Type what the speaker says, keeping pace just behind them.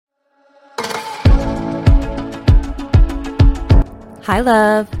Hi,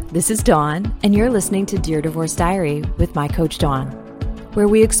 love. This is Dawn, and you're listening to Dear Divorce Diary with my coach, Dawn, where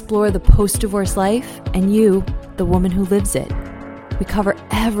we explore the post-divorce life and you, the woman who lives it. We cover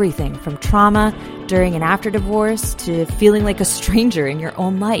everything from trauma during and after divorce to feeling like a stranger in your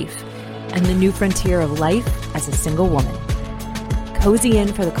own life and the new frontier of life as a single woman. Cozy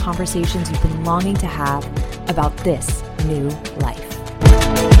in for the conversations you've been longing to have about this new life.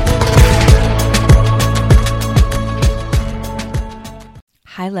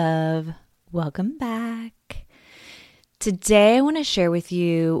 Hi, love. Welcome back. Today, I want to share with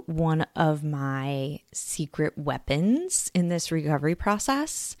you one of my secret weapons in this recovery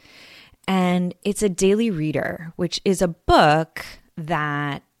process. And it's a daily reader, which is a book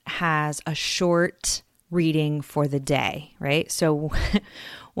that has a short reading for the day, right? So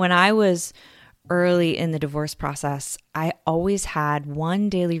when I was early in the divorce process, I always had one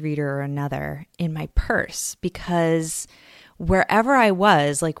daily reader or another in my purse because wherever I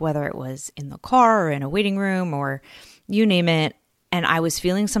was, like whether it was in the car or in a waiting room or you name it, and I was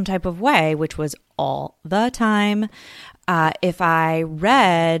feeling some type of way, which was all the time, if I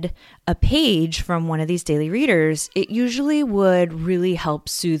read a page from one of these daily readers, it usually would really help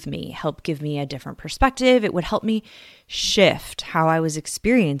soothe me, help give me a different perspective. It would help me shift how I was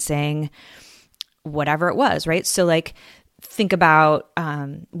experiencing whatever it was, right? So like, think about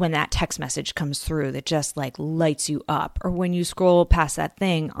when that text message comes through that just like lights you up, or when you scroll past that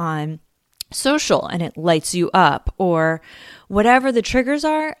thing on social and it lights you up, or whatever the triggers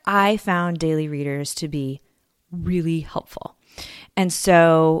are. I found daily readers to be really helpful. And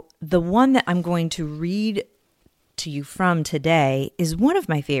so the one that I'm going to read to you from today is one of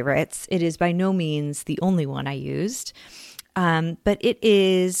my favorites. It is by no means the only one I used, but it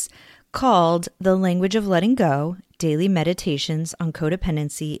is called The Language of Letting Go, Daily Meditations on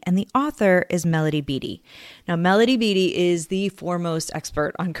Codependency, and the author is Melody Beattie. Now, Melody Beattie is the foremost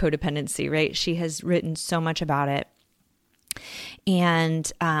expert on codependency, right? She has written so much about it, and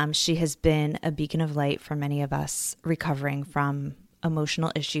she has been a beacon of light for many of us recovering from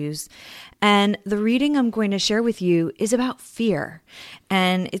emotional issues. And the reading I'm going to share with you is about fear,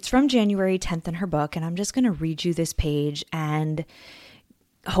 and it's from January 10th in her book, and I'm just going to read you this page, and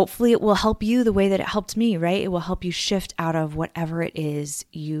hopefully it will help you the way that it helped me, right? It will help you shift out of whatever it is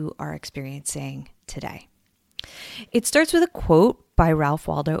you are experiencing today. It starts with a quote by Ralph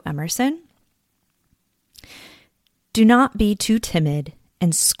Waldo Emerson. Do not be too timid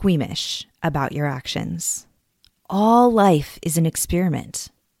and squeamish about your actions. All life is an experiment.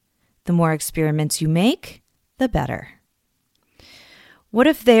 The more experiments you make, the better. What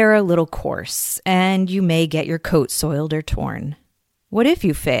if they are a little coarse and you may get your coat soiled or torn? What if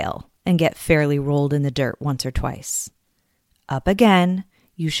you fail and get fairly rolled in the dirt once or twice? Up again,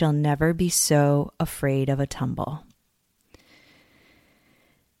 you shall never be so afraid of a tumble.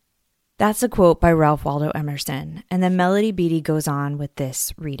 That's a quote by Ralph Waldo Emerson, and then Melody Beattie goes on with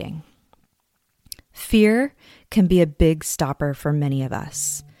this reading. Fear can be a big stopper for many of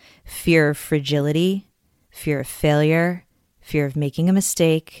us. Fear of fragility, fear of failure, fear of making a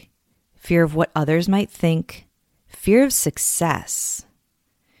mistake, fear of what others might think, fear of success.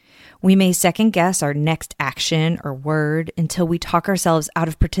 We may second guess our next action or word until we talk ourselves out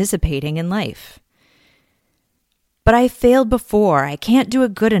of participating in life. But I failed before. I can't do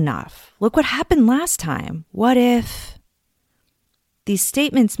it good enough. Look what happened last time. What if? These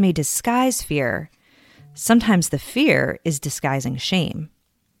statements may disguise fear. Sometimes the fear is disguising shame.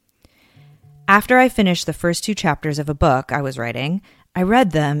 After I finished the first 2 chapters of a book I was writing, I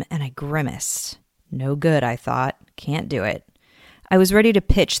read them and I grimaced. No good, I thought. Can't do it. I was ready to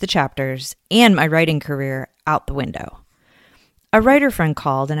pitch the chapters and my writing career out the window. A writer friend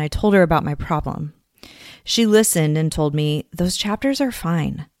called and I told her about my problem. She listened and told me, those chapters are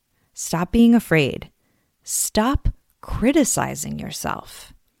fine. Stop being afraid. Stop criticizing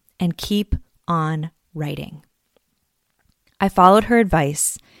yourself and keep on writing. I followed her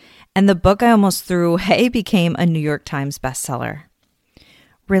advice, and the book I almost threw away became a New York Times bestseller.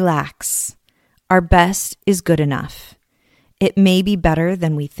 Relax. Our best is good enough. It may be better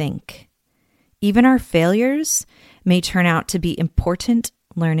than we think. Even our failures may turn out to be important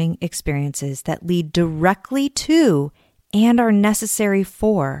learning experiences that lead directly to and are necessary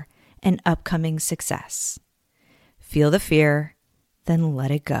for an upcoming success. Feel the fear, then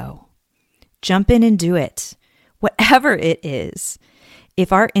let it go. Jump in and do it, whatever it is.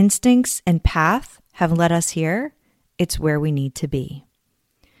 If our instincts and path have led us here, it's where we need to be.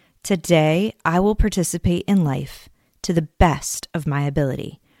 Today, I will participate in life to the best of my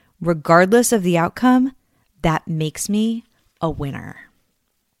ability. Regardless of the outcome, that makes me a winner.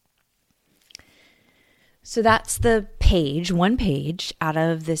 So that's one page out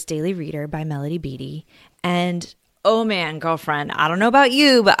of this daily reader by Melody Beattie. And oh man, girlfriend, I don't know about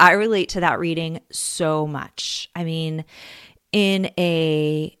you, but I relate to that reading so much. I mean, in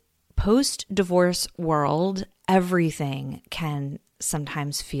a post-divorce world, everything can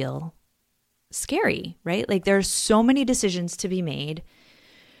sometimes feel scary, right? Like there's so many decisions to be made,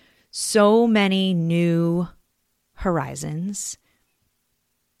 so many new horizons,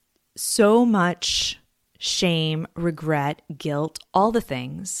 so much shame, regret, guilt, all the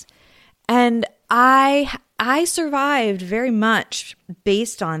things. And I survived very much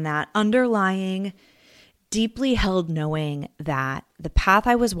based on that underlying, deeply held knowing that the path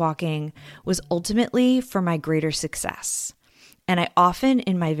I was walking was ultimately for my greater success. And I often,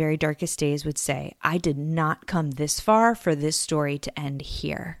 in my very darkest days, would say, I did not come this far for this story to end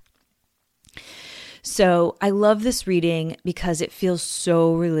here. So I love this reading because it feels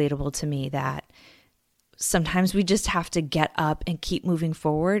so relatable to me that sometimes we just have to get up and keep moving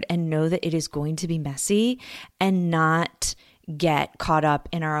forward and know that it is going to be messy and not get caught up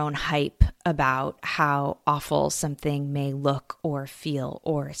in our own hype about how awful something may look or feel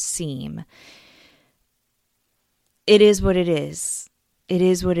or seem. It is what it is. It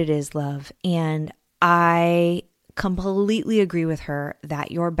is what it is, love. And I completely agree with her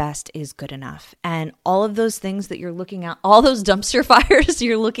that your best is good enough. And all of those things that you're looking at, all those dumpster fires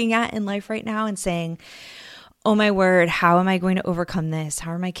you're looking at in life right now and saying, oh my word, how am I going to overcome this?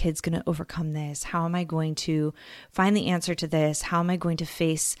 How are my kids going to overcome this? How am I going to find the answer to this? How am I going to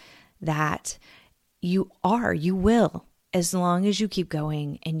face that? You will, as long as you keep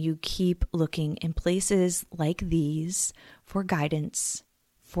going and you keep looking in places like these for guidance,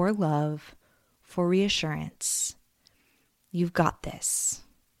 for love, for reassurance. You've got this.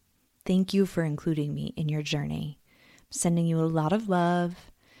 Thank you for including me in your journey. I'm sending you a lot of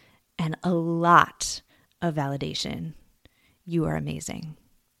love and a lot of validation. You are amazing.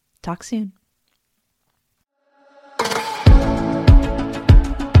 Talk soon.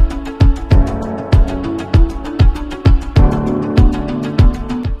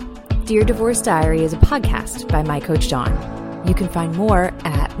 Dear Divorce Diary is a podcast by my coach Dawn. You can find more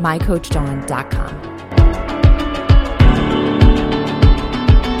at mycoachdawn.com.